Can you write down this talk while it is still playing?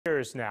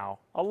years now.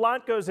 A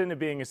lot goes into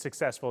being a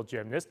successful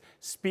gymnast.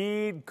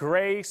 Speed,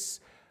 grace,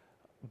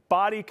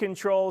 body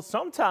control,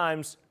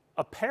 sometimes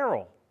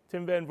apparel.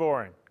 Tim Van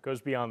Voren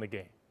goes beyond the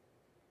game.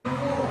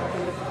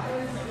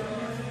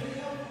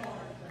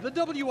 The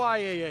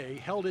WIAA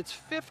held its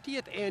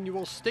 50th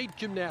annual state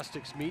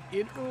gymnastics meet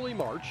in early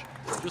March,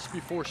 just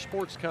before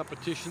sports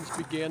competitions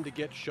began to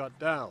get shut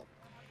down.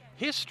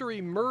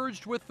 History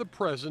merged with the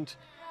present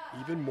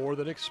even more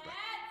than expected.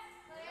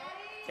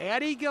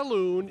 Addie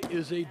Galloon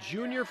is a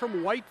junior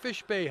from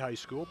Whitefish Bay High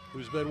School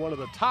who's been one of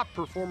the top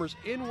performers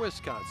in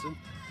Wisconsin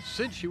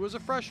since she was a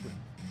freshman.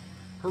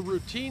 Her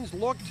routines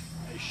looked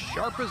as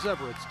sharp as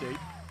ever at state,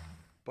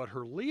 but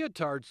her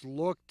leotards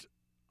looked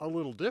a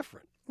little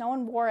different. No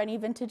one wore any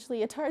vintage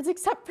leotards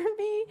except for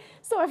me.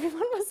 So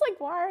everyone was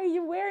like, why are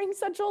you wearing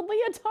such old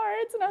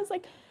leotards? And I was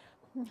like,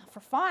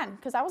 for fun,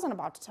 because I wasn't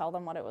about to tell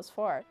them what it was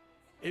for.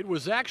 It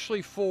was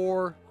actually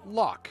for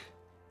luck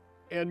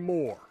and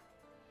more.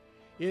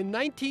 In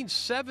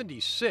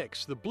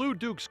 1976, the Blue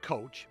Dukes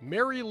coach,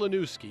 Mary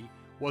Lanuski,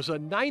 was a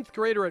ninth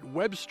grader at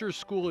Webster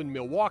School in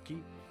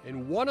Milwaukee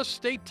and won a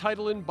state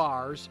title in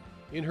bars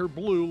in her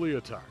blue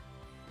leotard.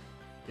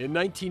 In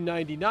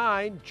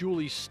 1999,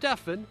 Julie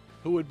Steffen,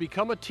 who would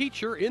become a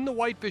teacher in the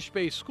Whitefish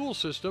Bay school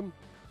system,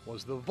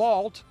 was the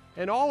vault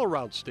and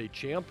all-around state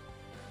champ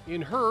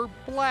in her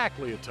black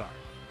leotard.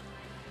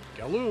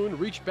 Galloon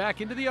reached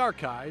back into the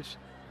archives,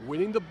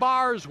 winning the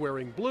bars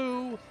wearing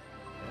blue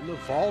and the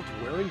vault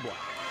wearing black.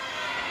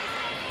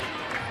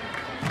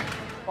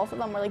 Both of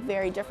them were like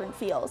very different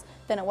feels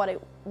than what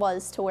it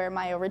was to wear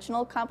my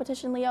original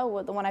competition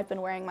Leo, the one I've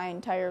been wearing my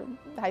entire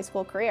high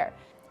school career.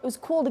 It was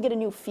cool to get a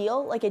new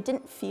feel. Like, it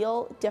didn't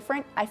feel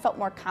different. I felt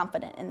more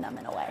confident in them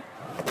in a way.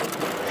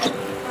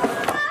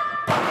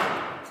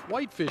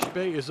 Whitefish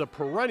Bay is a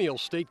perennial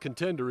state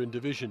contender in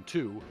Division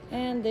II.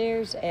 And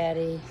there's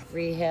Addie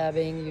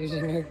rehabbing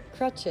using her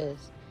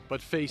crutches.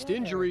 But faced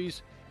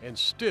injuries and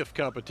stiff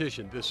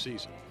competition this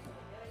season.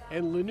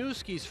 And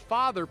Lanuski's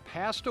father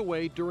passed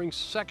away during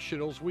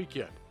sectionals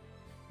weekend,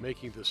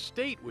 making the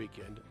state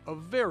weekend a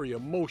very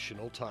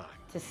emotional time.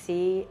 To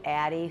see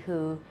Addie,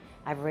 who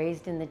I've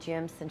raised in the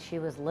gym since she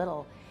was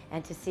little,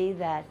 and to see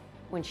that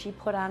when she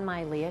put on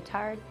my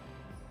leotard,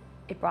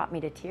 it brought me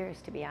to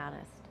tears, to be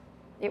honest.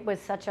 It was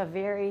such a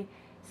very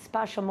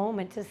special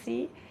moment to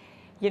see,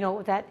 you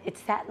know, that it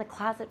sat in the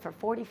closet for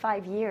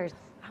 45 years.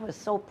 I was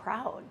so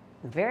proud,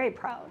 very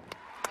proud.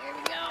 There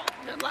we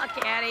go. Good luck,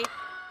 Addie.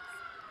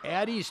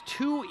 Addie's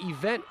 2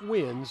 event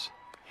wins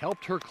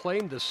helped her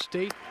claim the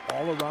state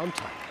all-around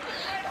title.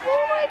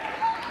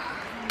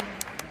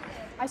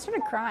 I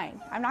started crying,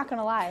 I'm not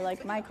gonna lie.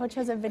 Like, my coach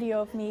has a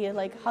video of me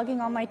like hugging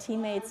all my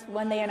teammates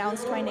when they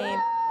announced my name.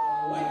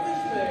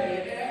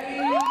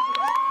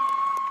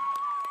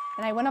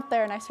 And I went up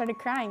there and I started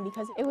crying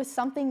because it was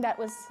something that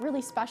was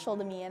really special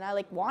to me and I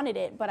like wanted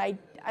it, but I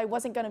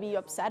wasn't gonna be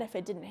upset if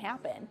it didn't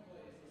happen.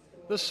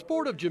 The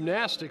sport of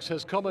gymnastics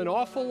has come an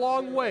awful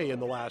long way in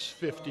the last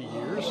 50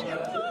 years,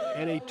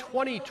 and a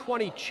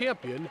 2020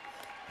 champion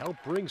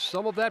helped bring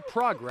some of that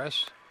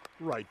progress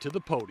right to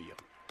the podium.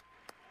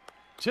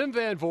 Tim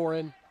Van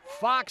Voren,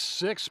 Fox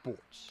 6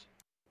 Sports.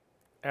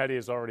 Addie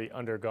has already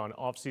undergone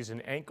off-season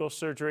ankle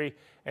surgery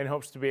and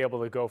hopes to be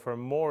able to go for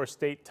more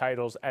state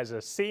titles as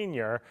a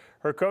senior.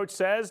 Her coach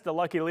says the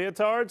lucky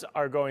leotards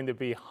are going to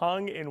be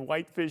hung in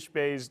Whitefish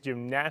Bay's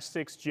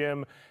gymnastics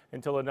gym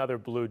until another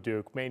Blue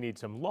Duke may need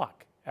some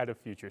luck at a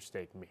future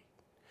state meet.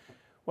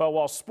 Well,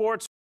 while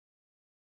sports